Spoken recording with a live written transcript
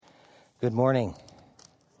Good morning.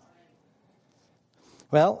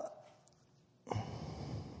 Well,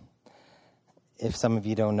 if some of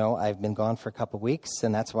you don't know, I've been gone for a couple weeks,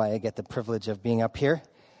 and that's why I get the privilege of being up here.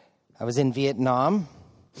 I was in Vietnam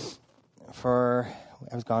I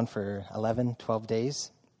was gone for 11, 12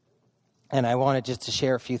 days, and I wanted just to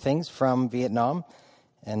share a few things from Vietnam,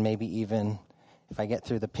 and maybe even, if I get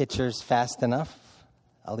through the pictures fast enough,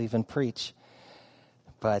 I'll even preach.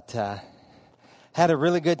 But had a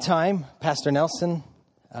really good time. Pastor Nelson,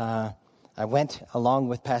 I went along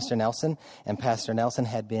with Pastor Nelson, and Pastor Nelson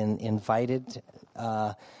had been invited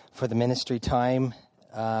for the ministry time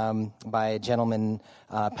by a gentleman,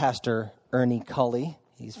 Pastor Ernie Cully.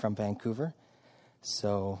 He's from Vancouver.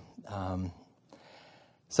 So you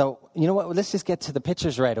know what? Let's just get to the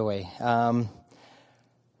pictures right away.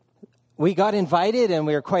 We got invited, and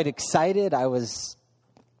we were quite excited. I was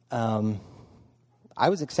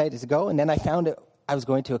excited to go, and then I found out I was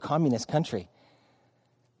going to a communist country.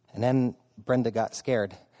 And then Brenda got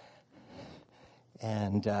scared.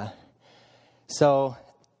 And so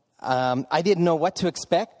I didn't know what to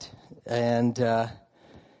expect, and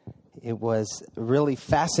it was really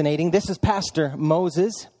fascinating. This is Pastor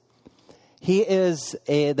Moses. He is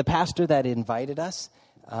the pastor that invited us.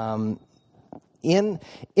 In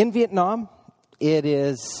Vietnam, it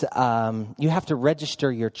is you have to register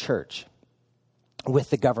your church with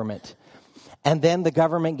the government. And then the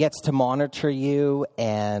government gets to monitor you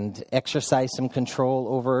and exercise some control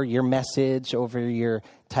over your message, over your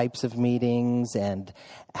types of meetings, and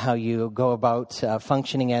how you go about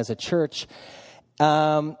functioning as a church.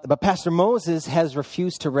 But Pastor Moses has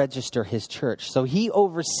refused to register his church. So he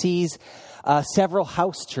oversees several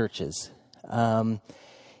house churches.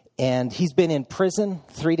 And he's been in prison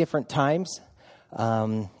 3 different times.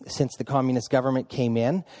 Since the communist government came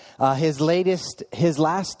in. His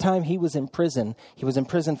last time he was in prison for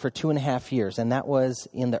 2.5 years, and that was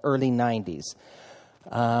in the early 90s.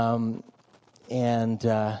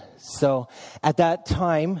 So at that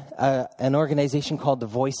time, an organization called the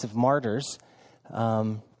Voice of Martyrs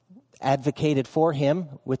advocated for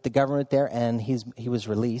him with the government there, and he was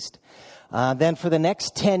released. Then for the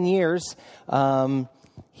next 10 years,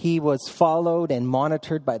 he was followed and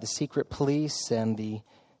monitored by the secret police and the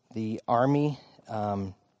army.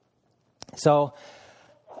 So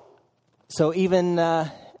even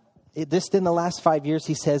just in the last 5 years,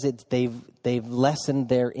 he says they've lessened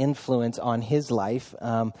their influence on his life.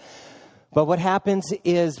 But what happens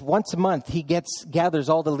is once a month he gathers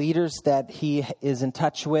all the leaders that he is in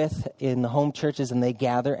touch with in the home churches, and they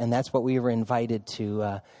gather, and that's what we were invited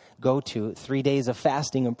to go to, 3 days of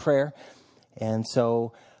fasting and prayer. And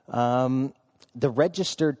so the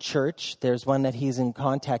registered church, there's one that he's in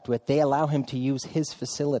contact with, they allow him to use his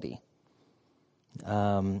facility.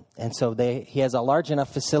 And so he has a large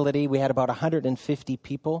enough facility. We had about 150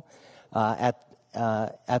 people at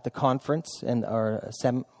the conference or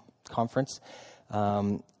SEM conference.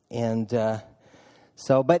 But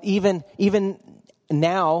even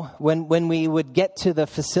now, when we would get to the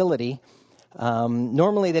facility,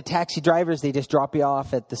 normally the taxi drivers, they just drop you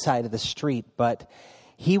off at the side of the street, but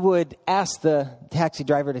he would ask the taxi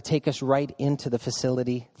driver to take us right into the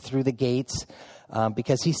facility through the gates,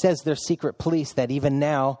 because he says there's secret police that even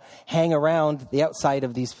now hang around the outside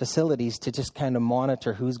of these facilities to just kind of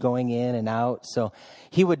monitor who's going in and out. So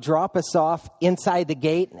he would drop us off inside the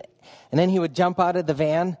gate, and then he would jump out of the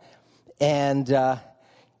van, and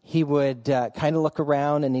he would kind of look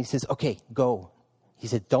around, and he says, "Okay, go." He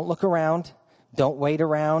said, "Don't look around. Don't wait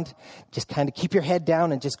around. Just kind of keep your head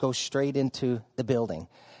down and just go straight into the building."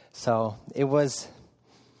 So it was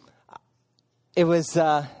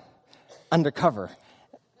undercover.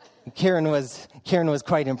 Kieran was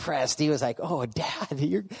quite impressed. He was like, "Oh, Dad,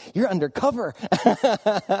 you're undercover."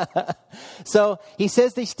 So he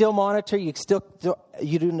says they still monitor. You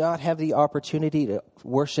do not have the opportunity to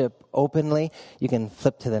worship openly. You can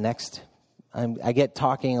flip to the next. I get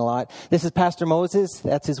talking a lot. This is Pastor Moses.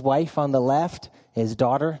 That's his wife on the left, his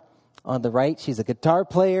daughter on the right. She's a guitar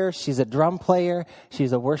player. She's a drum player.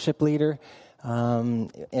 She's a worship leader. In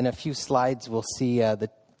a few slides, we'll see the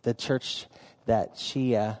church that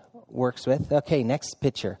she works with. Okay, next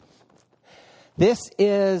picture. This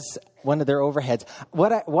is one of their overheads.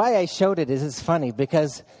 Why I showed it is it's funny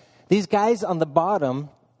because these guys on the bottom,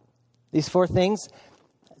 these 4 things,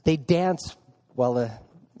 they dance while the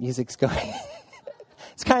music's going.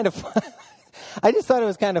 It's kind of fun. I just thought it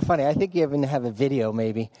was kind of funny. I think you even have a video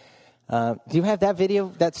maybe. Do you have that video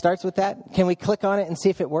that starts with that? Can we click on it and see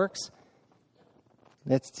if it works?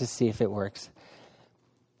 Let's just see if it works.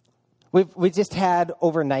 We just had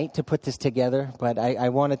overnight to put this together, but I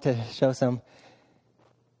wanted to show some.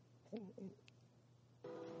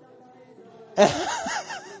 Chúa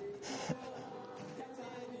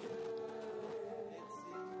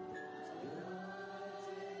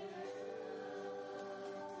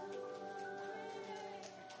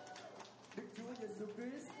Giêsu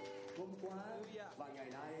Christ hôm qua và ngày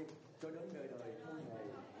nay cho đến đời đời không hề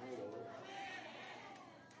thay đổi.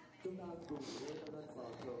 Chúng ta cùng nghe ta lên vào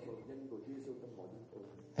thờ phượng danh của Chúa Giêsu trong mỗi tuần.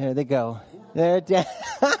 There they go. There,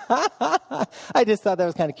 I just thought that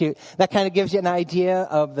was kind of cute. That kind of gives you an idea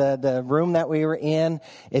of the room that we were in.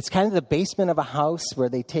 It's kind of the basement of a house where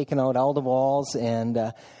they've taken out all the walls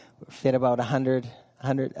and fit about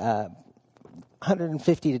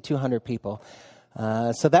 150 to 200 people.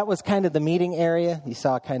 So that was kind of the meeting area. You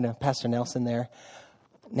saw kind of Pastor Nelson there.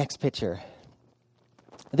 Next picture.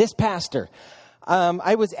 This pastor.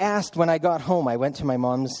 I was asked when I got home, I went to my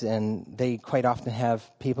mom's, and they quite often have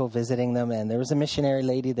people visiting them, and there was a missionary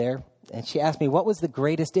lady there, and she asked me, what was the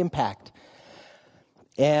greatest impact?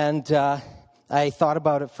 And I thought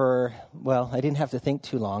about it I didn't have to think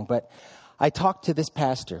too long, but I talked to this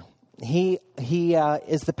pastor. He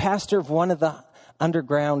is the pastor of one of the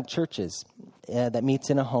underground churches that meets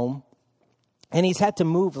in a home, and he's had to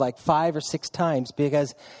move like 5 or 6 times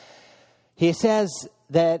because he says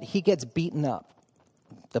that he gets beaten up.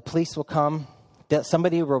 The police will come,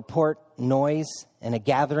 somebody will report noise and a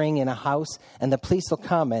gathering in a house, and the police will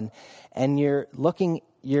come, and you're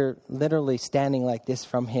literally standing like this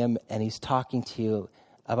from him, and he's talking to you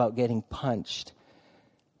about getting punched,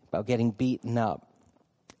 about getting beaten up.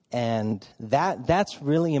 And that's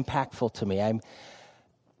really impactful to me.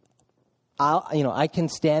 I can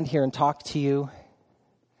stand here and talk to you.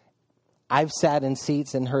 I've sat in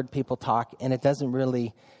seats and heard people talk, and it doesn't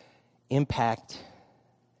really impact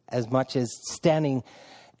as much as standing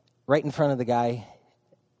right in front of the guy,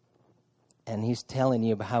 and he's telling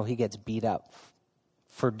you about how he gets beat up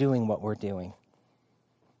for doing what we're doing.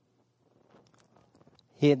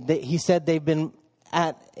 He said they've been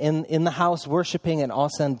in the house worshiping, and all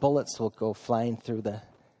of a sudden bullets will go flying through the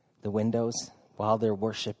windows while they're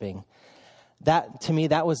worshiping. That, to me,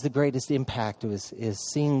 that was the greatest impact,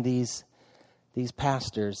 is seeing these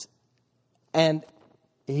pastors. And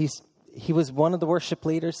he was one of the worship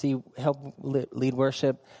leaders. He helped lead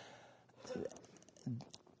worship.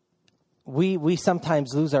 We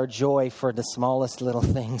sometimes lose our joy for the smallest little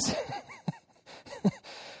things.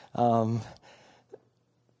 And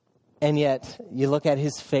yet, you look at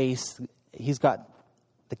his face, he's got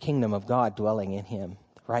the kingdom of God dwelling in him.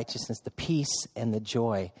 The righteousness, the peace, and the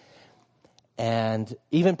joy. And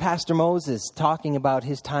even Pastor Moses talking about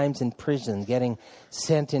his times in prison, getting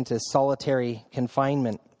sent into solitary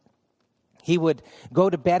confinement. He would go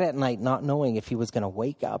to bed at night not knowing if he was going to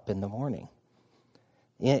wake up in the morning.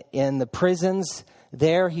 In the prisons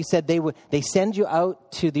there, he said they send you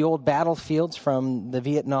out to the old battlefields from the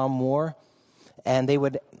Vietnam War, and they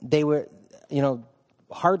were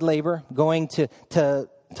hard labor, going to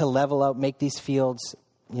level out, make these fields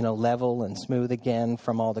level and smooth again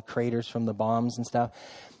from all the craters from the bombs and stuff.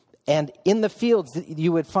 And in the fields,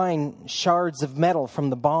 you would find shards of metal from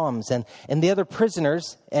the bombs, and the other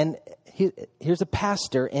prisoners. And here's a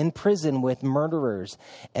pastor in prison with murderers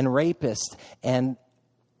and rapists and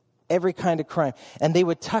every kind of crime. And they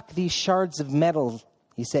would tuck these shards of metal,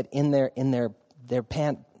 he said, in their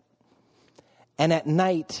pant. And at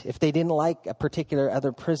night, if they didn't like a particular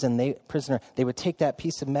other prisoner, they would take that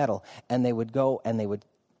piece of metal and they would go and they would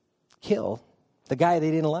kill the guy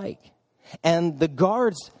they didn't like. And the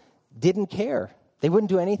guards didn't care. They wouldn't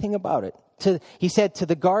do anything about it. He said to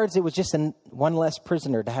the guards, it was just one less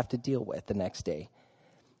prisoner to have to deal with the next day.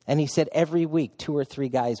 And he said every week, 2 or 3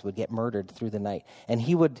 guys would get murdered through the night. And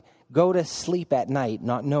he would go to sleep at night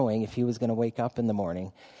not knowing if he was going to wake up in the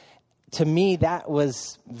morning. To me, that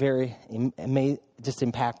was very just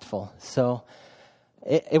impactful. So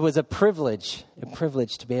it was a privilege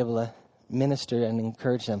to be able to minister and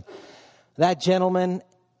encourage them. That gentleman,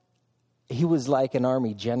 he was like an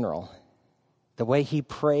army general. The way he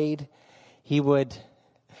prayed, he would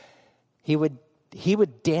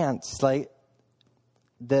dance like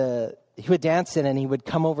he would dance and he would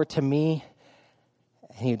come over to me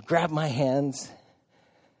and he would grab my hands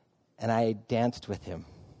and I danced with him.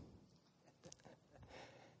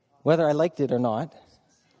 Whether I liked it or not,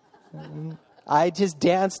 I just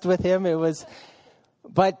danced with him.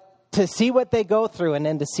 But to see what they go through and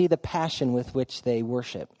then to see the passion with which they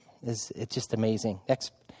worship it's just amazing.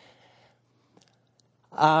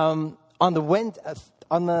 On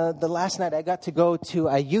the last night, I got to go to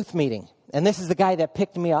a youth meeting, and this is the guy that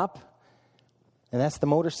picked me up, and that's the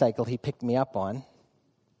motorcycle he picked me up on.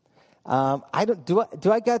 Can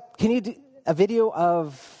you do a video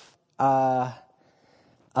of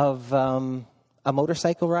of a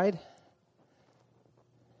motorcycle ride?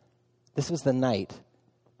 This was the night.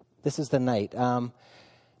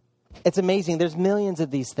 It's amazing. There's millions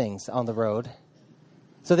of these things on the road.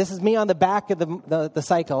 So this is me on the back of the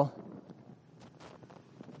cycle.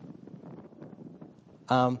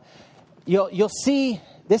 You'll see,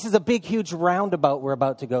 this is a big, huge roundabout we're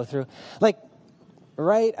about to go through. Like,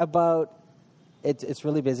 right about, it's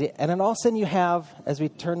really busy. And then all of a sudden you have, as we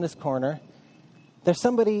turn this corner, there's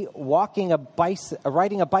somebody riding a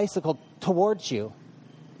bicycle towards you.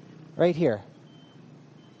 Right here.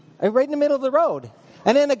 Right in the middle of the road.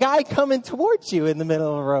 And then a guy coming towards you in the middle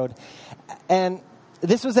of the road. And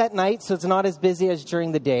this was at night, so it's not as busy as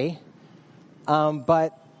during the day.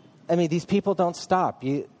 But, I mean, these people don't stop.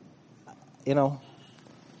 You know,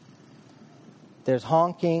 there's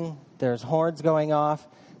honking, there's horns going off.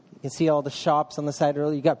 You can see all the shops on the side of the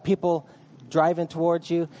road. You got people driving towards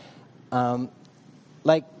you.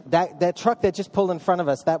 Like that truck that just pulled in front of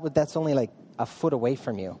us, that's only like a foot away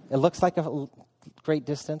from you. It looks like a great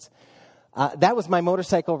distance. That was my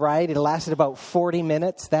motorcycle ride. It lasted about 40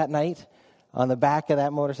 minutes that night on the back of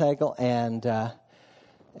that motorcycle, and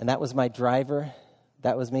that was my driver.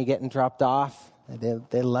 That was me getting dropped off.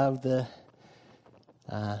 They love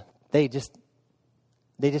they just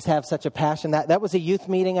have such a passion. That was a youth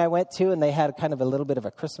meeting I went to, and they had kind of a little bit of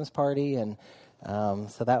a Christmas party, and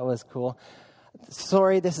so that was cool.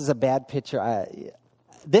 Sorry, this is a bad picture.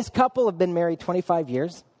 This couple have been married 25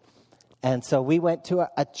 years. And so we went to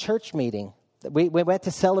a church meeting. We went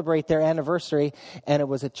to celebrate their anniversary, and it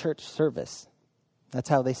was a church service. That's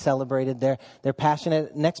how they celebrated their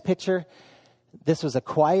passionate. Next picture, this was a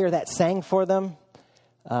choir that sang for them.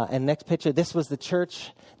 And next picture, this was the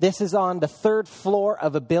church. This is on the 3rd floor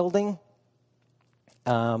of a building.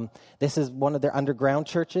 This is one of their underground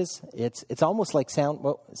churches. It's almost like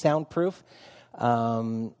soundproof.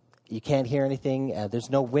 You can't hear anything. There's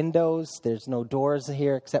no windows. There's no doors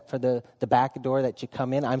here except for the back door that you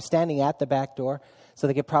come in. I'm standing at the back door, so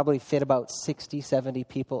they could probably fit about 60, 70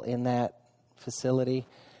 people in that facility.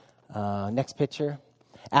 Next picture.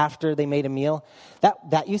 After they made a meal.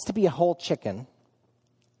 That used to be a whole chicken.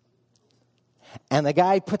 And the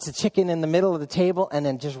guy puts the chicken in the middle of the table and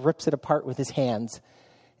then just rips it apart with his hands.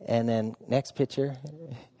 And then next picture.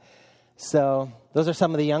 So those are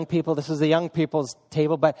some of the young people. This was the young people's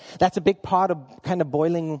table, but that's a big pot of kind of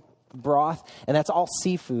boiling broth, and that's all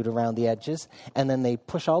seafood around the edges. And then they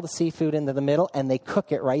push all the seafood into the middle, and they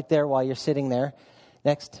cook it right there while you're sitting there.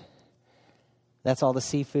 Next. That's all the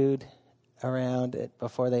seafood around it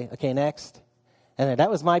before they... Okay, next. And then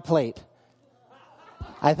that was my plate.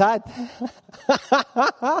 I thought...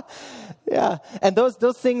 Yeah. And those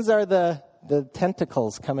things are the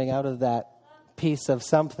tentacles coming out of that piece of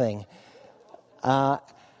something. I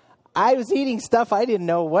was eating stuff I didn't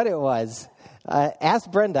know what it was. Ask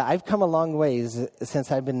Brenda. I've come a long ways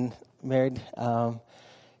since I've been married.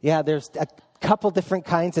 There's a couple different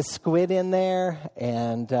kinds of squid in there,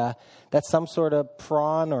 and that's some sort of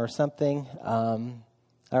prawn or something. All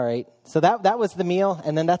right. So that was the meal,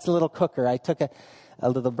 and then that's a little cooker. I took a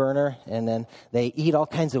little burner, and then they eat all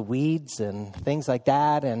kinds of weeds and things like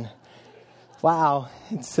that, and wow,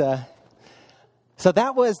 it's... So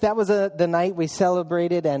that was the night we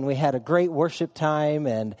celebrated, and we had a great worship time.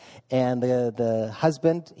 And the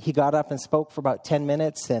husband, he got up and spoke for about 10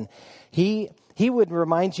 minutes, and he would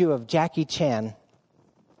remind you of Jackie Chan,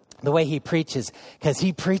 the way he preaches, because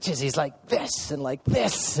he preaches, he's like this,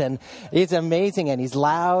 and he's amazing, and he's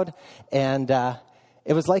loud, and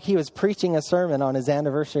it was like he was preaching a sermon on his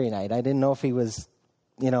anniversary night. I didn't know if he was,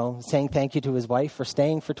 saying thank you to his wife for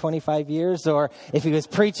staying for 25 years, or if he was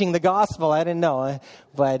preaching the gospel. I didn't know,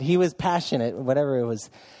 but he was passionate, whatever it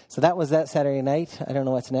was. So that was that Saturday night. I don't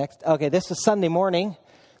know what's next. Okay, this was Sunday morning.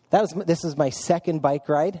 This was my second bike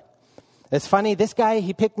ride. It's funny, this guy,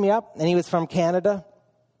 he picked me up, and he was from Canada.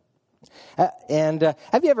 And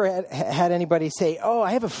have you ever had anybody say, oh,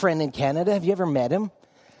 I have a friend in Canada. Have you ever met him?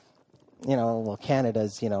 Well,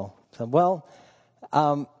 Canada's,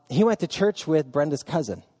 he went to church with Brenda's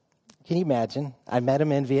cousin. Can you imagine? I met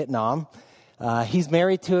him in Vietnam. He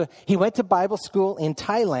went to Bible school in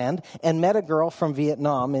Thailand and met a girl from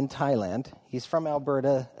Vietnam in Thailand. He's from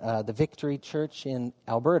Alberta, the Victory Church in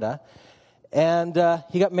Alberta. And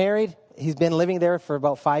he got married. He's been living there for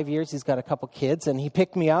about 5 years. He's got a couple kids. And he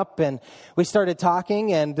picked me up, and we started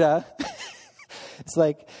talking. And it's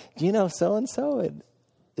like, do you know so-and-so? And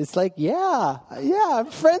it's like, yeah, I'm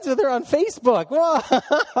friends with her on Facebook.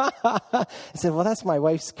 I said, well, that's my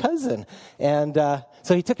wife's cousin. And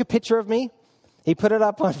so he took a picture of me. He put it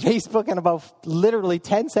up on Facebook, and about literally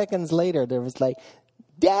 10 seconds later, there was like,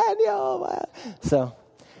 Daniel. So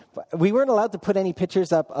We weren't allowed to put any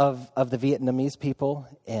pictures up of the Vietnamese people,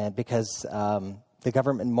 and because the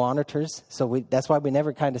government monitors, so that's why we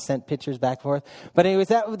never kind of sent pictures back and forth. But anyways,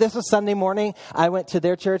 this was Sunday morning. I went to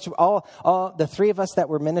their church. All the three of us that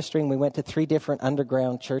were ministering, we went to 3 different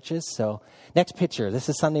underground churches. So next picture. This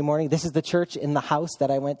is Sunday morning. This is the church in the house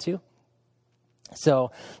that I went to.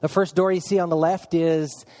 So the first door you see on the left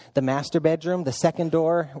is the master bedroom. The second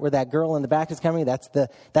door, where that girl in the back is coming, that's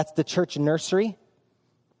the church nursery.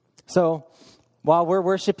 So while we're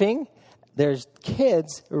worshiping, there's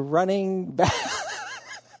kids running back.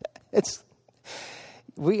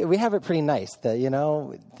 We have it pretty nice,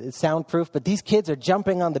 it's soundproof. But these kids are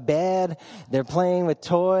jumping on the bed. They're playing with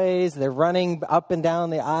toys. They're running up and down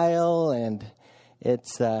the aisle, and it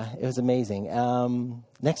was amazing.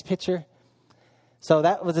 Next picture. So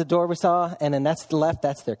that was the door we saw, and then that's the left.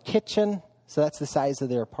 That's their kitchen. So that's the size of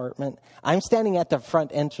their apartment. I'm standing at the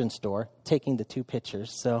front entrance door, taking the 2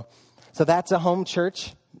 pictures. So that's a home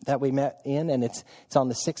church that we met in, and it's on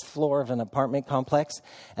the 6th floor of an apartment complex.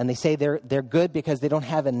 And they say they're good because they don't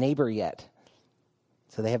have a neighbor yet.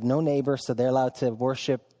 So they have no neighbor, so they're allowed to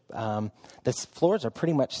worship. The floors are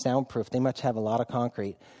pretty much soundproof. They must have a lot of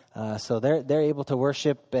concrete. So they're able to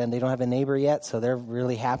worship, and they don't have a neighbor yet, so they're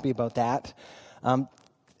really happy about that.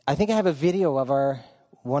 I think I have a video of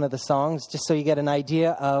one of the songs, just so you get an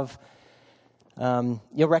idea of.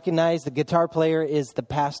 You'll recognize the guitar player is the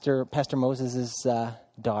Pastor Moses'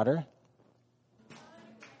 daughter.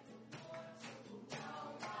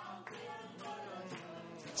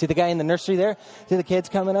 See the guy in the nursery there? See the kids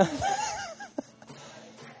coming up?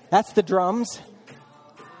 That's the drums.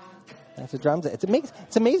 That's the drums.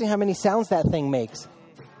 It's amazing how many sounds that thing makes.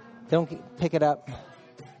 Don't pick it up.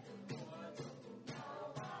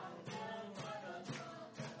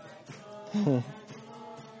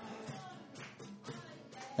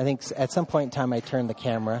 I think at some point in time I turned the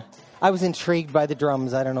camera. I was intrigued by the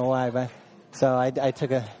drums. I don't know why, but so I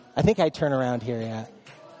think I turn around here. Yeah,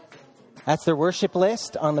 that's their worship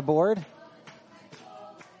list on the board.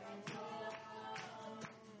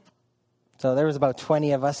 So there was about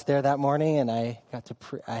 20 of us there that morning, and I had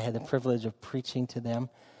the privilege of preaching to them.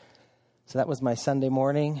 So that was my Sunday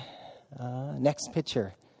morning. Next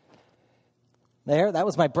picture. That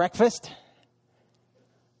was my breakfast.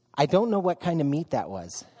 I don't know what kind of meat that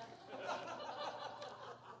was.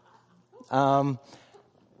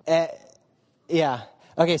 Yeah.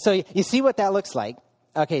 Okay, so you see what that looks like.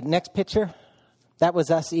 Okay, next picture. That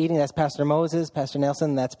was us eating. That's Pastor Moses, Pastor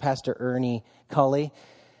Nelson. That's Pastor Ernie Cully.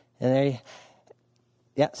 And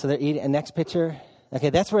so they're eating. And next picture. Okay,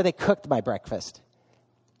 that's where they cooked my breakfast.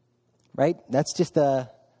 Right? That's just a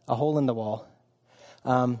hole in the wall.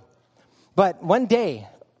 But one day,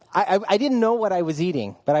 I didn't know what I was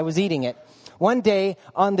eating, but I was eating it. One day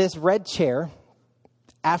on this red chair,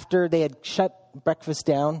 after they had shut breakfast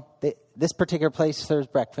down, this particular place serves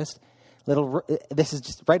breakfast. This is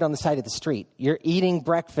just right on the side of the street. You're eating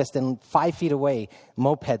breakfast, and 5 feet away,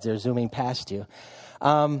 mopeds are zooming past you.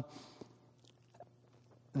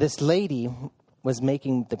 This lady was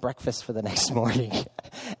making the breakfast for the next morning,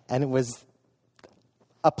 and it was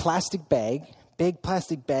a plastic bag, big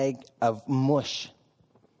plastic bag of mush.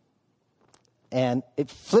 And it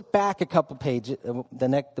flipped back a couple pages,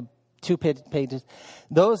 the 2 pages.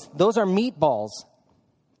 Those are meatballs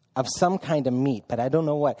of some kind of meat, but I don't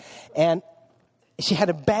know what. And she had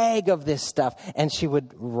a bag of this stuff, and she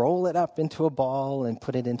would roll it up into a ball and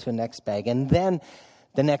put it into a next bag. And then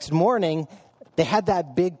the next morning, they had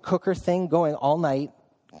that big cooker thing going all night,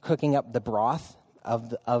 cooking up the broth of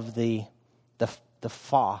the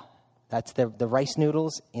pho. That's the rice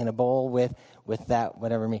noodles in a bowl with that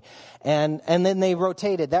whatever meat. And then they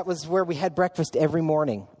rotated. That was where we had breakfast every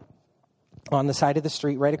morning on the side of the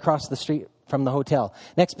street, right across the street from the hotel.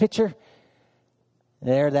 Next picture.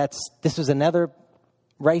 This was another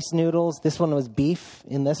rice noodles. This one was beef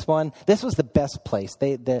in this one. This was the best place.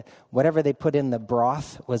 Whatever they put in the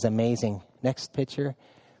broth was amazing. Next picture.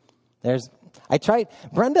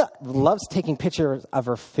 Brenda loves taking pictures of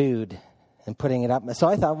her food and putting it up. So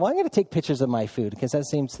I thought, well, I'm going to take pictures of my food because that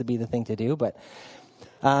seems to be the thing to do. But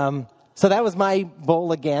so that was my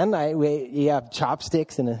bowl again. You have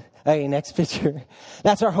chopsticks and next picture.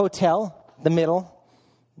 That's our hotel, the middle.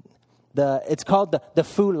 It's called the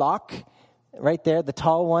Phu Loc, right there, the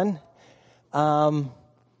tall one. Yeah,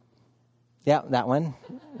 that one.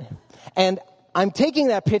 And I'm taking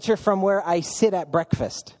that picture from where I sit at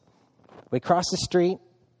breakfast. We cross the street.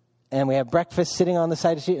 And we have breakfast sitting on the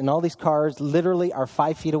side of the street, and all these cars literally are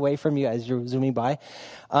 5 feet away from you as you're zooming by.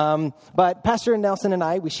 But Pastor Nelson and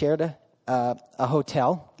I, we shared a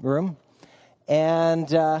hotel room. And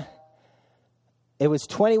It was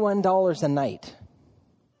 $21 a night.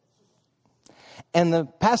 And the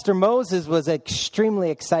Pastor Moses was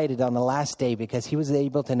extremely excited on the last day because he was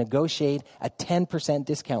able to negotiate a 10%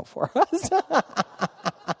 discount for us.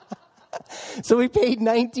 So we paid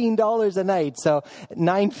 $19 a night, so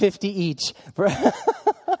 $9.50 each.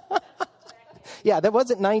 Yeah, that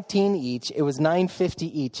wasn't $19 each. It was $9.50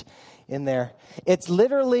 each in there. It's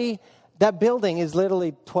literally, that building is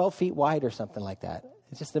literally 12 feet wide or something like that.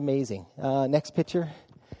 It's just amazing. Next picture.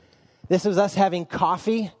 This was us having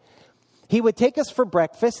coffee. He would take us for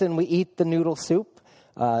breakfast, and we eat the noodle soup,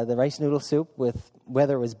 the rice noodle soup, with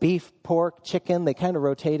whether it was beef, pork, chicken. They kind of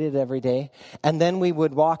rotated every day. And then we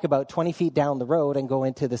would walk about 20 feet down the road and go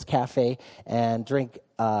into this cafe and drink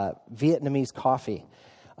Vietnamese coffee,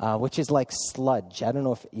 which is like sludge. I don't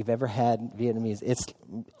know if you've ever had Vietnamese.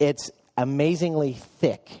 It's amazingly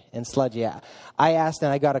thick and sludgy. I asked,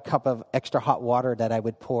 and I got a cup of extra hot water that I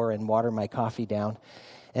would pour and water my coffee down.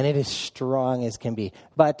 And it is strong as can be.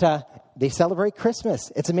 But they celebrate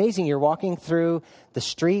Christmas. It's amazing. You're walking through the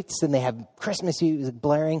streets, and they have Christmas music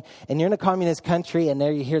blaring. And you're in a communist country, and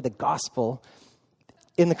there you hear the gospel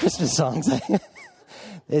in the Christmas songs.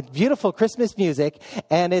 It's beautiful Christmas music.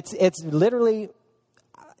 And it's literally,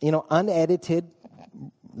 unedited,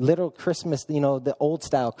 little Christmas, the old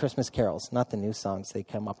style Christmas carols, not the new songs they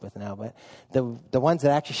come up with now, but the ones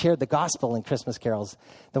that actually shared the gospel in Christmas carols,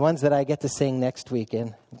 the ones that I get to sing next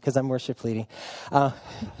weekend because I'm worship leading.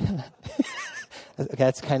 Okay,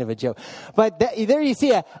 that's kind of a joke. But there you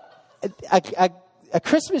see a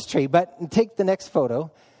Christmas tree, but take the next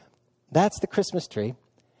photo. That's the Christmas tree.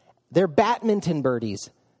 They're badminton birdies.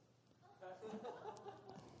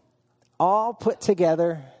 All put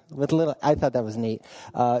together. With little, I thought that was neat.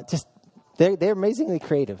 They're amazingly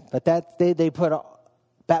creative. But they put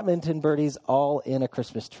badminton birdies all in a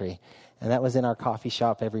Christmas tree, and that was in our coffee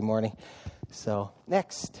shop every morning. So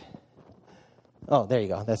next, oh, there you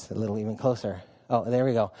go. That's a little even closer. Oh, there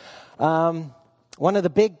we go. One of the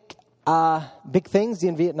big things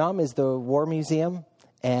in Vietnam is the War Museum,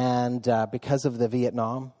 and because of the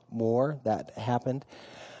Vietnam War that happened,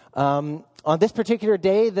 on this particular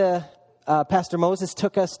day, Pastor Moses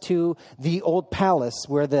took us to the old palace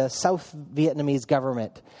where the South Vietnamese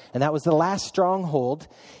government, and that was the last stronghold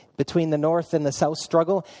between the North and the South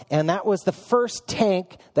struggle, and that was the first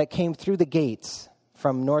tank that came through the gates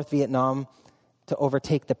from North Vietnam to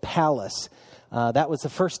overtake the palace. That was the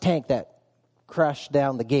first tank that crushed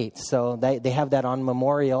down the gates, so they have that on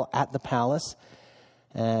memorial at the palace,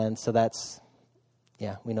 and so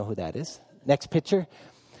we know who that is. Next picture.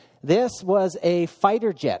 This was a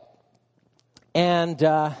fighter jet. And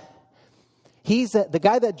he's the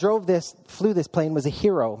guy that flew this plane was a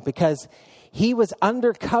hero because he was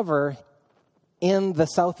undercover in the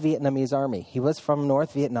South Vietnamese army. He was from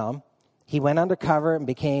North Vietnam. He went undercover and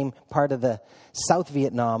became part of the South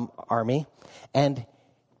Vietnam army. And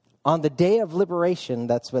on the day of liberation,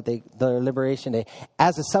 that's what the Liberation Day,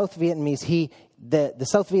 as a South Vietnamese, the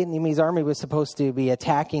South Vietnamese army was supposed to be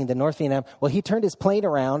attacking the North Vietnam. Well, he turned his plane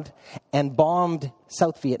around and bombed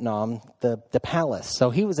South Vietnam, the palace. So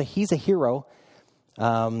he's a hero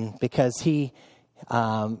because he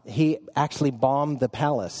actually bombed the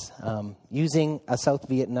palace using a South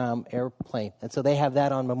Vietnam airplane. And so they have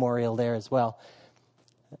that on memorial there as well.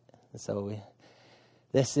 So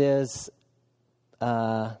this was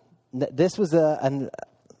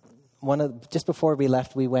just before we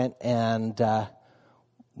left, we went and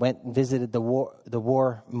visited the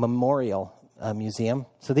War Memorial Museum.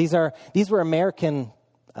 So these were American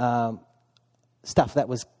stuff that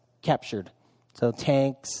was captured. So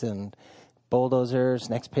tanks and bulldozers.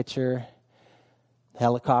 Next picture,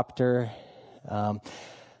 helicopter.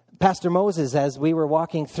 Pastor Moses, as we were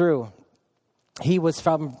walking through, he was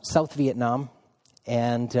from South Vietnam,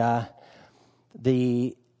 and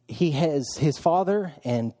he has his father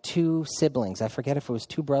and two siblings. I forget if it was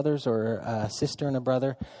two brothers or a sister and a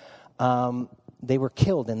brother. They were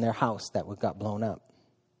killed in their house that got blown up.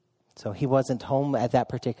 So he wasn't home at that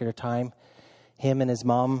particular time. Him and his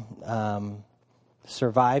mom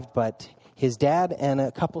survived, but his dad and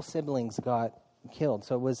a couple siblings got killed.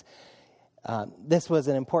 So this was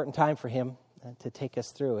an important time for him to take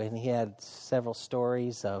us through. And he had several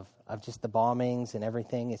stories of just the bombings and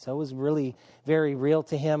everything. So it was really very real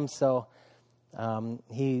to him. So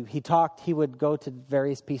he would go to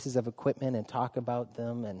various pieces of equipment and talk about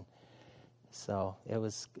them. And so it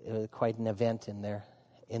was quite an event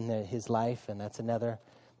in his life. And that's another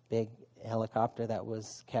big helicopter that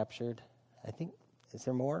was captured. I think, is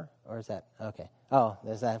there more? Or is that, okay. Oh,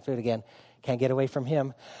 there's that food again. Can't get away from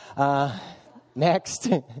him. Next.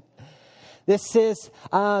 This is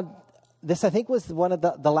this, I think, was one of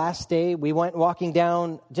the last day. We went walking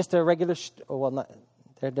down just a regular,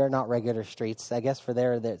 they're not regular streets. I guess for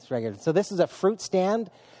there, it's regular. So this is a fruit stand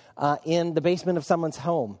in the basement of someone's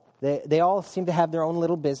home. They all seem to have their own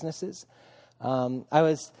little businesses. I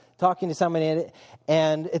was talking to someone in it,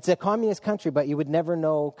 and it's a communist country, but you would never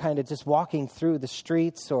know, kind of just walking through the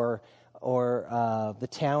streets or the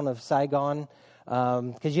town of Saigon,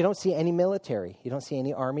 because you don't see any military, you don't see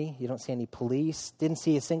any army, you don't see any police. Didn't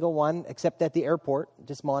see a single one except at the airport,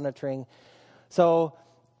 just monitoring. So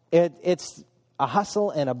it's a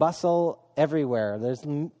hustle and a bustle everywhere. There's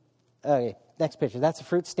okay, next picture. That's a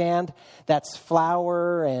fruit stand. That's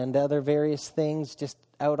flour and other various things just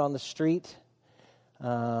out on the street.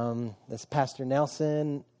 That's Pastor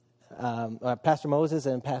Nelson, Pastor Moses,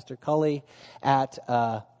 and Pastor Cully at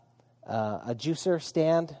a juicer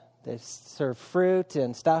stand. They serve fruit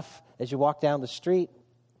and stuff as you walk down the street.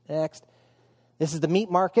 Next. This is the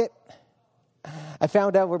meat market. I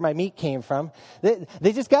found out where my meat came from.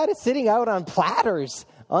 They just got it sitting out on platters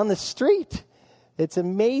on the street. It's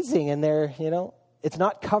amazing. And they're, it's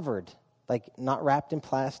not covered, like not wrapped in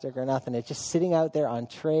plastic or nothing. It's just sitting out there on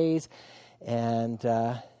trays. And,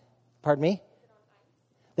 pardon me?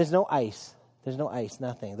 There's no ice. There's no ice,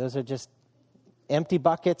 nothing. Those are just empty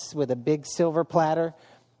buckets with a big silver platter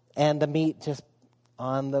and the meat just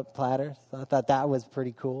on the platter. So I thought that was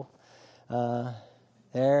pretty cool.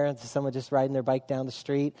 There, someone just riding their bike down the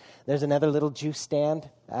street. There's another little juice stand.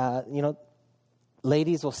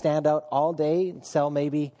 Ladies will stand out all day and sell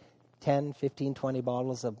maybe 10, 15, 20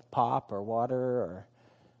 bottles of pop or water or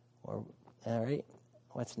all right.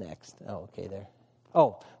 What's next? Oh, okay, there.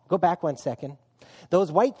 Oh, go back 1 second.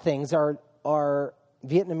 Those white things are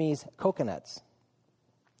Vietnamese coconuts.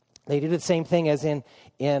 They do the same thing as in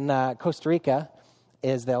Costa Rica,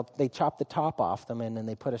 is they chop the top off them and then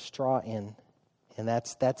they put a straw in, and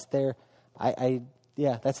that's their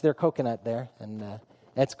that's their coconut there, and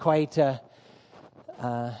that's quite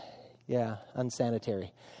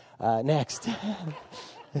unsanitary. Next,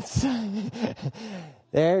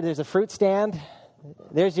 there's a fruit stand.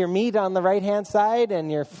 There's your meat on the right-hand side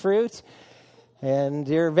and your fruit and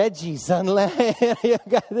your veggies on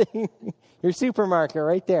your supermarket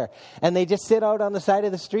right there. And they just sit out on the side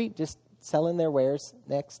of the street just selling their wares.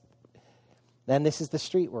 Next. Then this is the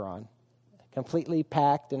street we're on. Completely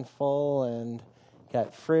packed and full and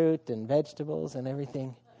got fruit and vegetables and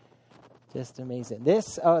everything. Just amazing.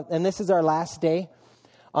 This is our last day.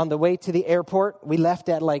 On the way to the airport, we left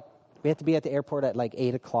at we had to be at the airport at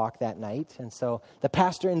 8 o'clock that night. And so the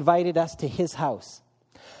pastor invited us to his house.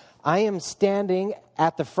 I am standing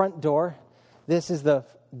at the front door. This is the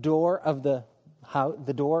door of the house,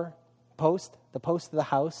 the post of the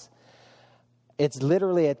house. It's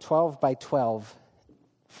literally a 12 by 12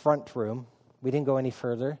 front room. We didn't go any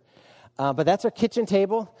further. But that's our kitchen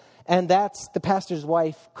table. And that's the pastor's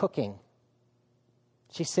wife cooking.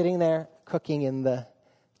 She's sitting there cooking in the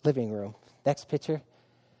living room. Next picture.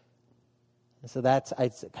 So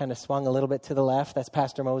I kind of swung a little bit to the left. That's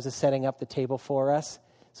Pastor Moses setting up the table for us.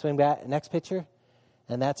 Swing back, next picture.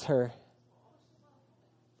 And that's her.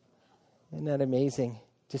 Isn't that amazing?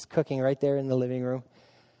 Just cooking right there in the living room.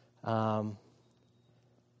 And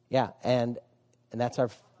that's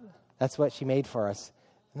what she made for us.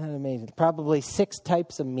 Isn't that amazing? Probably 6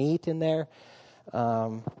 types of meat in there.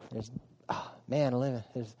 What's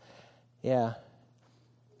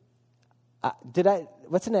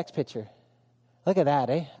the next picture? Look at that,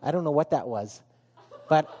 eh? I don't know what that was.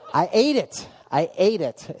 But I ate it.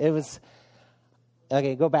 It was,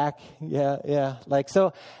 okay, go back. Yeah.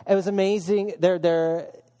 So it was amazing.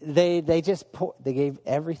 They gave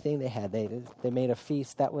everything they had. They made a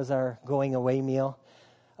feast. That was our going away meal.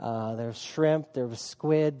 There was shrimp, there was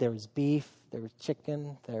squid, there was beef, there was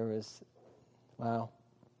chicken,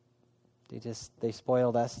 they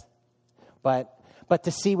spoiled us. But to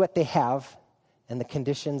see what they have and the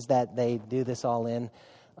conditions that they do this all in,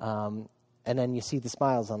 and then you see the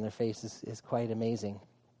smiles on their faces is quite amazing.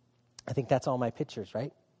 I think that's all my pictures,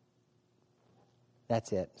 right?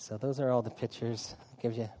 That's it. So those are all the pictures.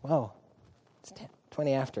 Gives you, it's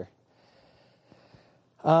 20 after.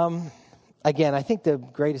 Again, I think the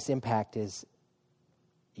greatest impact is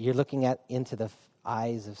you're looking into the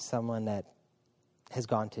eyes of someone that has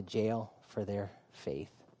gone to jail for their faith.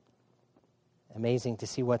 Amazing to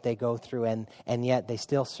see what they go through, and yet they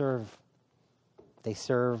still serve. They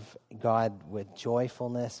serve God with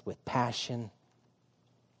joyfulness, with passion,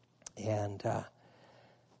 and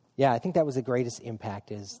I think that was the greatest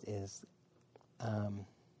impact.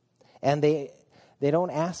 And they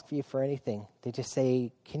don't ask you for anything. They just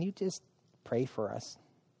say, "Can you just pray for us?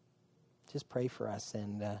 Just pray for us."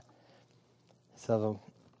 And So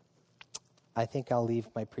I think I'll leave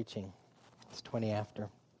my preaching. It's 20 after.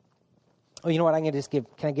 Oh, you know what? I'm going to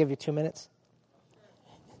can I give you 2 minutes?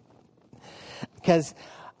 Because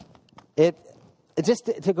it just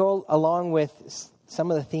to go along with some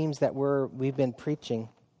of the themes that we've been preaching.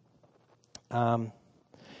 And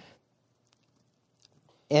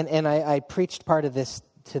I preached part of this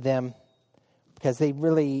to them because they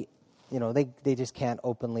really, they just can't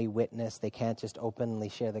openly witness. They can't just openly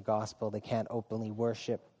share the gospel. They can't openly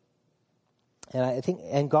worship. And I think,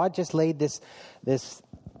 and God just laid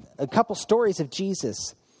a couple stories of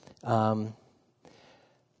Jesus. The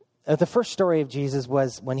first story of Jesus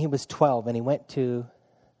was when he was 12 and he went to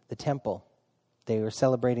the temple. They were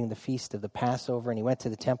celebrating the feast of the Passover and he went to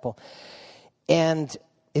the temple. And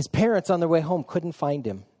his parents on their way home couldn't find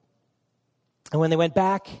him. And when they went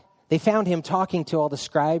back, they found him talking to all the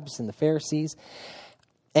scribes and the Pharisees.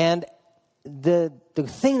 And the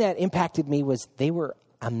thing that impacted me was they were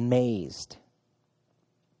amazed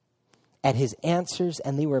at his answers,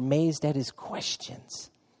 and they were amazed at his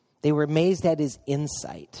questions. They were amazed at his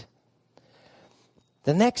insight.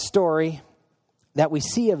 The next story that we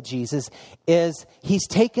see of Jesus is he's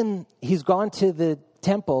gone to the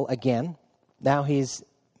temple again. Now he's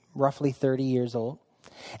roughly 30 years old.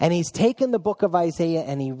 And he's taken the book of Isaiah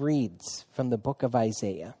and he reads from the book of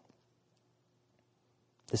Isaiah.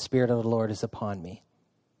 The Spirit of the Lord is upon me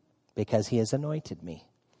because he has anointed me.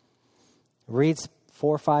 Reads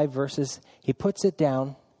 4 or 5 verses. He puts it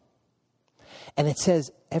down. And it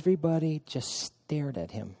says everybody just stared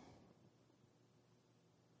at him.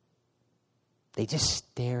 They just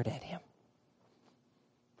stared at him.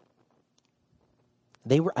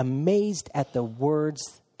 They were amazed at the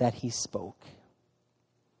words that he spoke.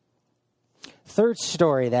 Third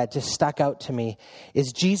story that just stuck out to me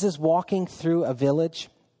is Jesus walking through a village.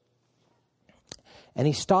 And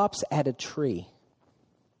he stops at a tree.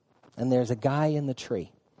 And there's a guy in the tree.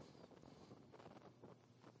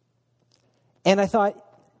 And I thought,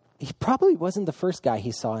 he probably wasn't the first guy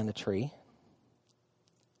he saw in the tree.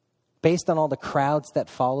 Based on all the crowds that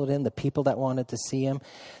followed him, the people that wanted to see him,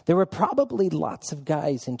 there were probably lots of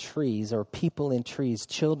guys in trees or people in trees,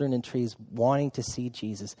 children in trees wanting to see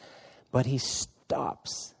Jesus. But he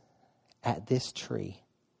stops at this tree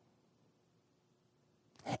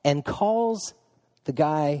and calls the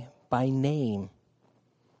guy by name.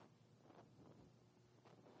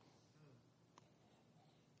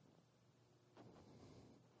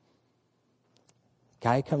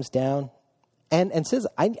 Guy comes down and says,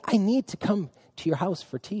 I need to come to your house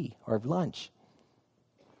for tea or lunch.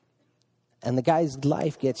 And the guy's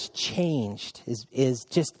life gets changed, is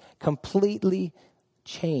just completely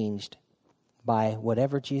changed by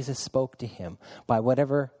whatever Jesus spoke to him, by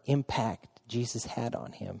whatever impact Jesus had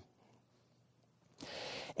on him.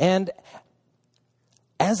 And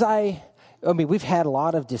we've had a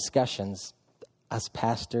lot of discussions, us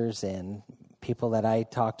pastors and people that I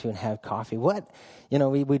talk to and have coffee.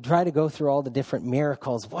 We try to go through all the different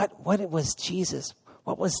miracles. What it was Jesus?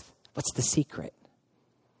 What's the secret?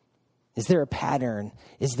 Is there a pattern?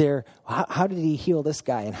 How did he heal this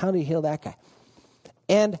guy? And how did he heal that guy?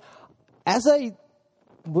 And as I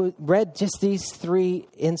read just these 3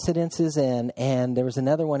 incidences, and there was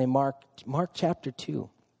another one in Mark chapter 2,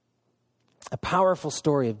 a powerful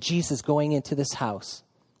story of Jesus going into this house,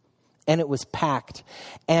 and it was packed,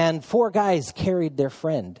 and 4 guys carried their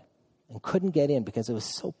friend and couldn't get in because it was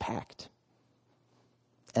so packed.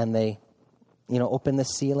 And they, opened the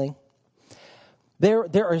ceiling. There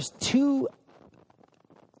are two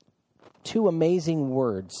amazing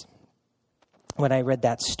words when I read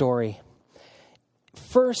that story.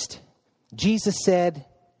 First, Jesus said,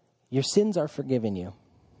 "Your sins are forgiven you."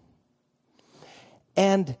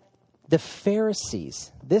 And the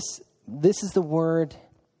Pharisees, this is the word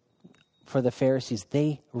for the Pharisees,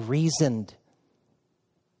 they reasoned.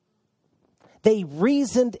 They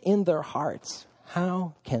reasoned in their hearts,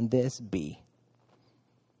 how can this be?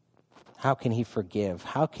 How can he forgive?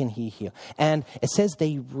 How can he heal? And it says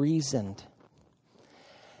they reasoned.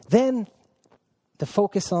 Then the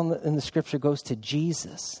focus in the scripture goes to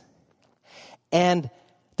Jesus. And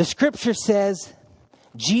the scripture says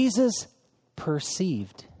Jesus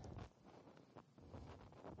perceived.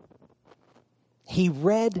 He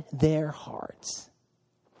read their hearts.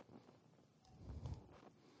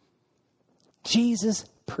 Jesus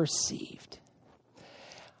perceived.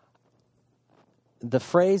 The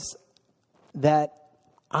phrase that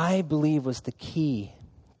I believe was the key,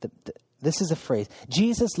 this is a phrase.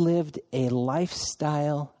 Jesus lived a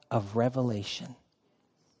lifestyle of revelation.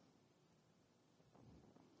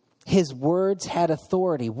 His words had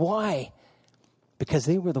authority. Why? because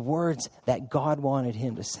they were the words that God wanted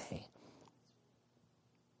him to say.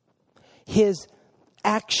 His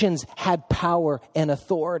actions had power and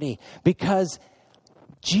authority because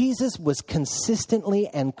Jesus was consistently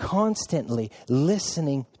and constantly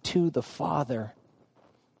listening to the Father.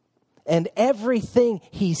 And everything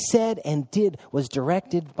he said and did was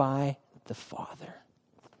directed by the Father.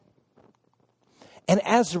 And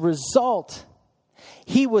as a result,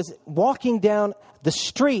 he was walking down the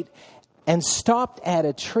street and stopped at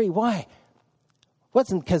a tree. Why? It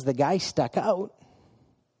wasn't because the guy stuck out.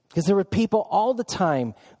 Because there were people all the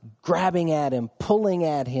time grabbing at him, pulling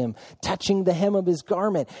at him, touching the hem of his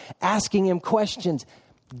garment, asking him questions,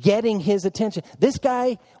 getting his attention. This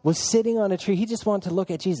guy was sitting on a tree. He just wanted to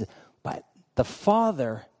look at Jesus. But the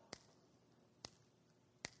Father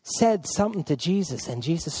said something to Jesus, and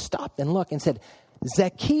Jesus stopped and looked and said,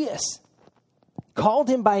 Zacchaeus, called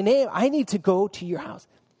him by name. I need to go to your house.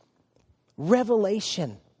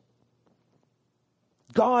 Revelation.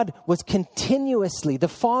 God was continuously, the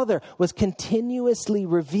Father was continuously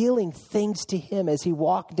revealing things to him as he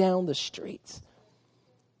walked down the streets.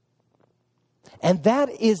 And that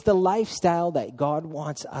is the lifestyle that God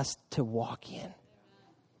wants us to walk in.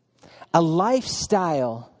 A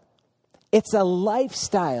lifestyle. It's a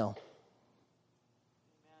lifestyle.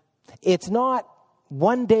 It's not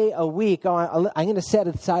one day a week. I'm going to set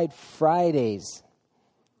aside Fridays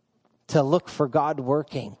to look for God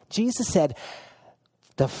working. Jesus said,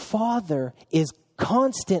 the Father is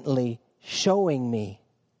constantly showing me.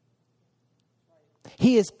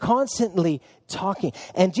 He is constantly talking.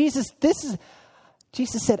 And Jesus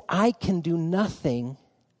said, I can do nothing.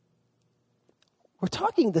 We're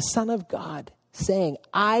talking the Son of God saying,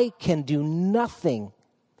 I can do nothing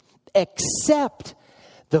except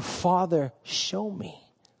the Father show me.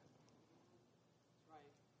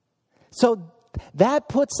 So that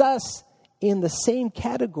puts us in the same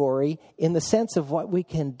category in the sense of what we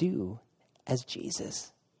can do as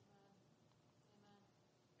Jesus.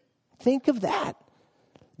 Think of that.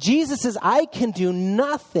 Jesus says, I can do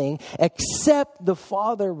nothing except the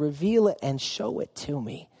Father reveal it and show it to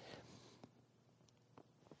me.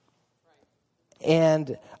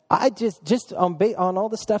 And I just on all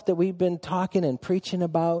the stuff that we've been talking and preaching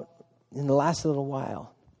about in the last little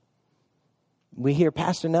while, we hear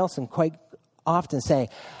Pastor Nelson quite often saying,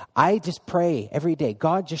 I just pray every day,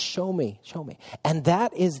 God, just show me. And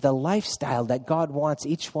that is the lifestyle that God wants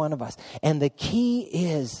each one of us. And the key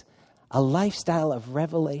is a lifestyle of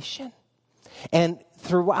revelation. And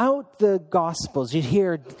throughout the Gospels, you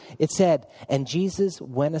hear it said, and Jesus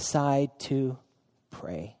went aside to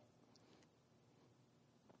pray.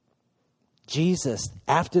 Jesus,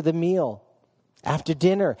 after the meal, after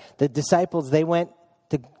dinner, the disciples, they went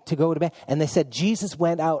to go to bed. And they said, Jesus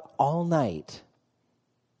went out all night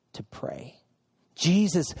to pray.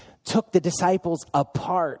 Jesus took the disciples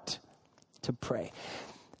apart to pray.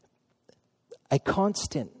 A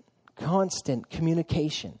constant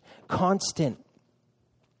communication, constant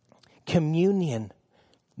communion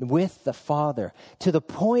with the Father, to the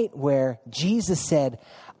point where Jesus said,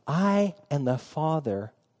 I and the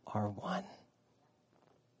Father are one.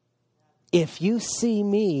 If you see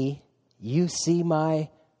me, you see my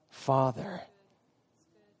Father.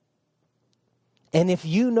 And if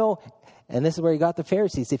you know, and this is where he got the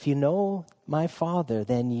Pharisees, if you know my Father,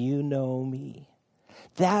 then you know me.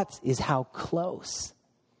 That is how close.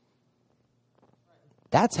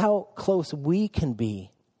 That's how close we can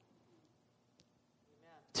be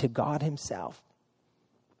to God himself.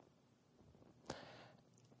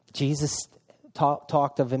 Jesus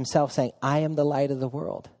talked of himself saying, I am the light of the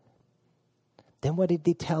world. Then what did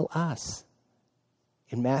he tell us?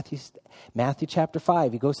 In Matthew chapter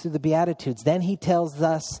 5, he goes through the Beatitudes. Then he tells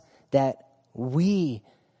us that we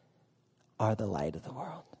are the light of the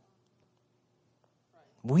world.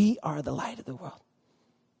 We are the light of the world.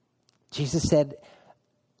 Jesus said,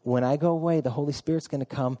 when I go away, the Holy Spirit's going to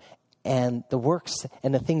come, and the works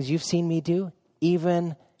and the things you've seen me do,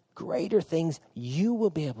 even greater things you will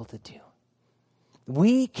be able to do.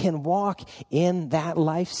 We can walk in that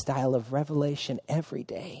lifestyle of revelation every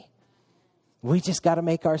day. We just got to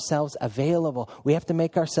make ourselves available. We have to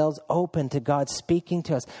make ourselves open to God speaking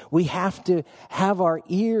to us. We have to have our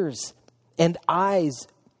ears and eyes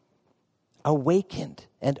awakened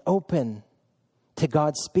and open to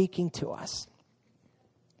God speaking to us.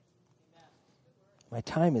 My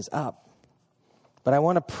time is up. But I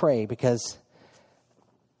want to pray because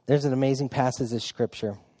there's an amazing passage of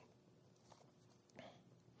Scripture.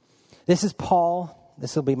 This is Paul.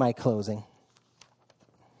 This will be my closing.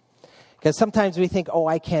 Because sometimes we think,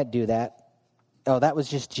 I can't do that. Oh, that was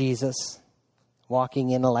just Jesus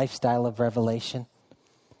walking in a lifestyle of revelation.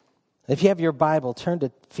 If you have your Bible, turn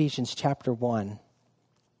to Ephesians chapter 1.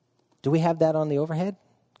 Do we have that on the overhead?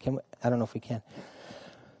 I don't know if we can.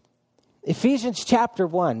 Ephesians chapter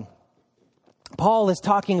 1. Paul is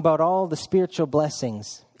talking about all the spiritual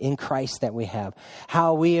blessings in Christ that we have.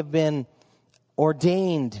 How we have been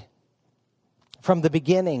ordained from the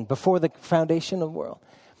beginning, before the foundation of the world.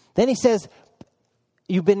 Then he says,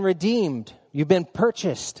 you've been redeemed. You've been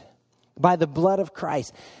purchased by the blood of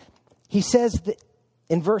Christ. He says that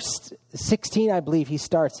in verse 16, I believe he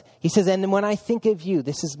starts. He says, and when I think of you,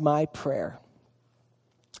 this is my prayer.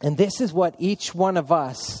 And this is what each one of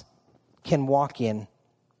us can walk in.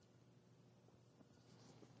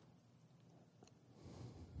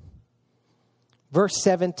 Verse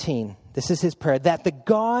 17, this is his prayer, that the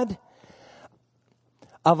God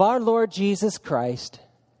of our Lord Jesus Christ,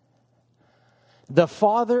 the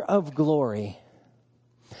Father of glory,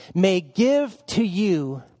 may give to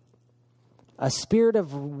you a spirit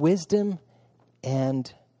of wisdom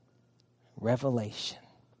and revelation.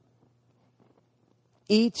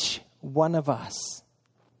 Each one of us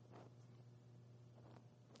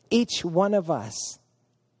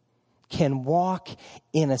can walk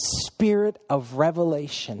in a spirit of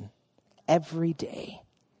revelation every day.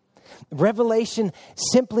 Revelation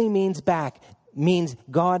simply means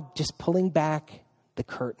God just pulling back the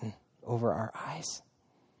curtain over our eyes.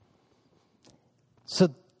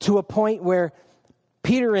 So to a point where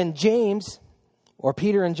Peter and James, or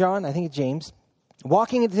Peter and John, I think it's James,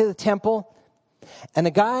 walking into the temple, and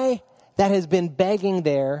a guy that has been begging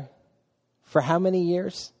there for how many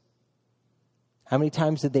years? How many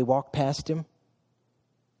times did they walk past him?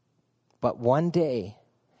 But one day,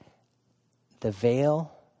 the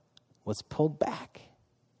veil was pulled back.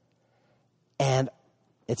 And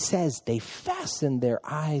it says they fastened their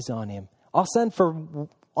eyes on him. All of a sudden,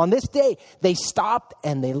 on this day, they stopped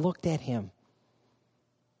and they looked at him.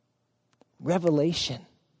 Revelation.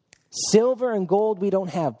 Silver and gold we don't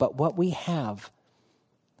have, but what we have,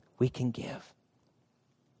 we can give.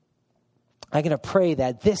 I'm going to pray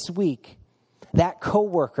that this week, that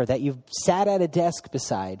coworker that you've sat at a desk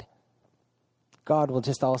beside, God will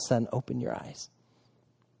just all of a sudden open your eyes.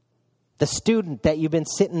 The student that you've been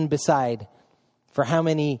sitting beside for how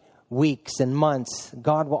many weeks and months,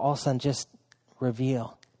 God will all of a sudden just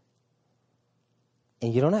reveal.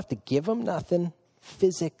 And you don't have to give them nothing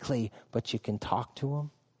physically, but you can talk to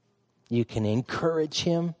him. You can encourage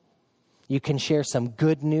him. You can share some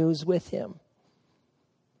good news with him.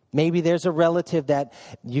 Maybe there's a relative that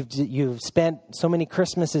you've spent so many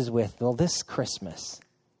Christmases with. Well, this Christmas,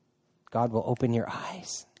 God will open your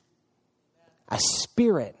eyes. A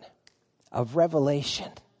spirit of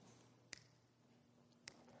revelation.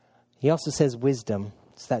 He also says wisdom.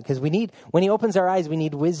 Because when he opens our eyes, we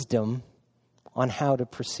need wisdom on how to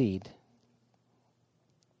proceed.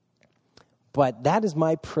 But that is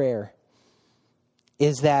my prayer,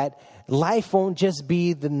 is that life won't just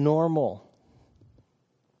be the normal.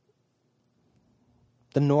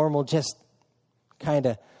 The normal, just kind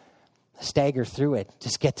of stagger through it.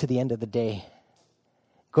 Just get to the end of the day.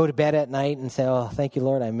 Go to bed at night and say, oh, thank you,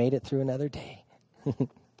 Lord, I made it through another day.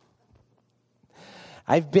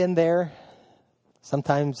 I've been there.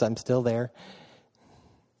 Sometimes I'm still there.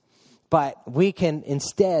 But we can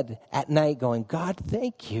instead at night going, God,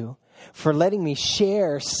 thank you for letting me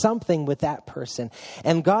share something with that person.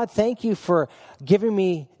 And God, thank you for giving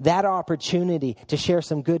me that opportunity to share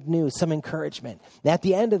some good news, some encouragement. And at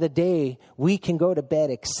the end of the day, we can go to bed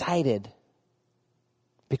excited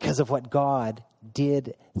because of what God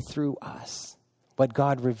did through us, what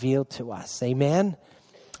God revealed to us. Amen?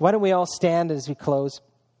 Why don't we all stand as we close?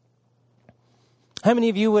 How many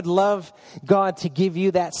of you would love God to give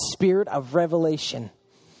you that spirit of revelation?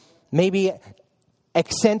 Maybe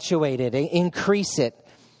accentuate it, increase it.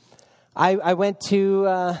 I went to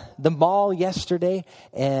the mall yesterday,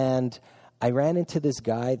 and I ran into this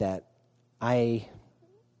guy that I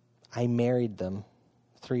married them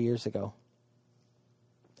 3 years ago.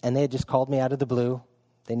 And they had just called me out of the blue.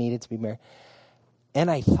 They needed to be married. And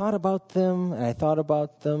I thought about them,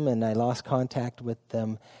 and I lost contact with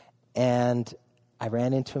them. And I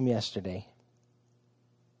ran into him yesterday.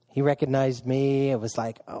 He recognized me. It was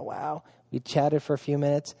like, oh, wow. We chatted for a few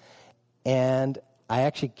minutes. And I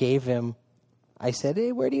actually gave him, I said,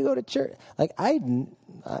 hey, where do you go to church? Like, I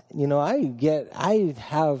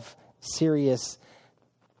have serious,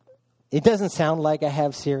 it doesn't sound like I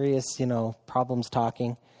have serious, problems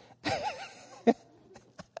talking.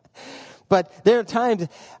 But there are times,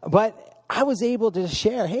 but I was able to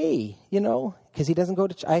share, hey, because he doesn't go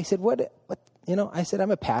to church. I said, what, I said,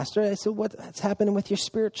 I'm a pastor. I said, what's happening with your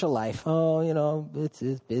spiritual life? Oh, it's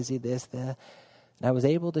busy, this, that. And I was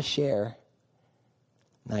able to share.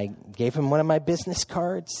 And I gave him one of my business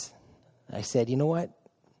cards. I said, you know what?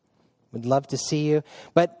 Would love to see you.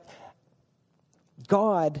 But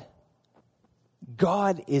God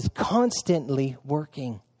is constantly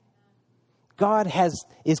working. God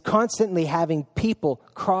is constantly having people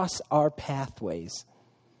cross our pathways.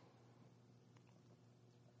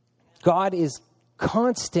 God is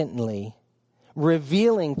constantly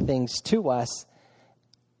revealing things to us.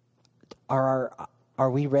 Are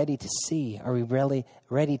we ready to see? Are we really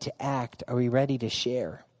ready to act? Are we ready to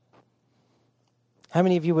share? How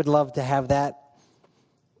many of you would love to have that?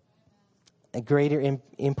 A greater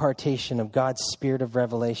impartation of God's spirit of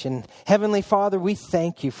revelation. Heavenly Father, we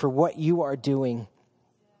thank you for what you are doing.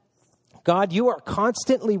 God, you are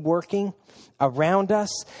constantly working around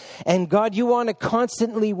us. And God, you want to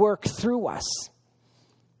constantly work through us.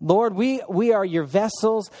 Lord, we are your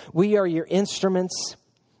vessels. We are your instruments.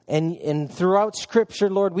 And throughout Scripture,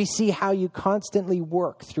 Lord, we see how you constantly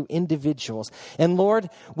work through individuals. And Lord,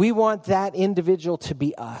 we want that individual to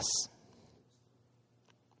be us.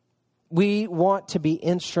 We want to be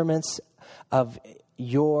instruments of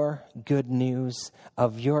your good news,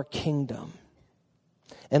 of your kingdom.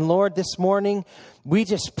 And Lord, this morning, we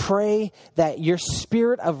just pray that your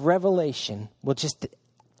spirit of revelation will just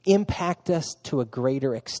impact us to a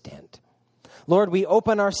greater extent. Lord, we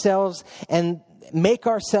open ourselves and make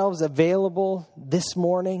ourselves available this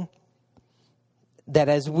morning, that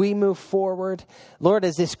as we move forward, Lord,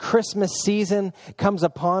 as this Christmas season comes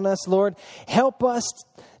upon us, Lord, help us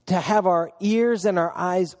to have our ears and our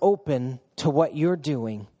eyes open to what you're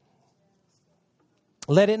doing.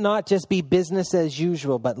 Let it not just be business as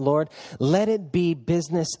usual, but Lord, let it be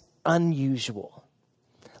business unusual.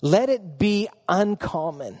 Let it be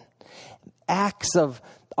uncommon. Acts of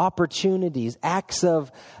opportunities, acts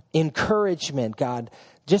of encouragement, God.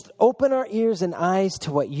 Just open our ears and eyes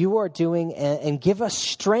to what you are doing and give us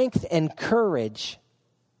strength and courage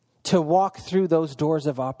to walk through those doors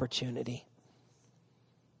of opportunity.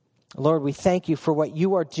 Lord, we thank you for what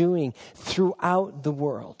you are doing throughout the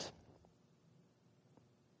world.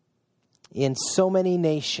 In so many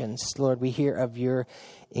nations, Lord, we hear of your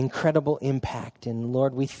incredible impact. And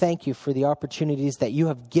Lord, we thank you for the opportunities that you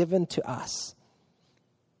have given to us.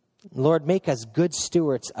 Lord, make us good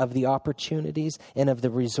stewards of the opportunities and of the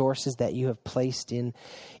resources that you have placed in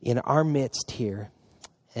our midst here.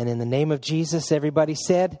 And in the name of Jesus, everybody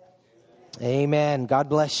said, Amen. God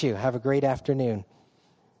bless you. Have a great afternoon.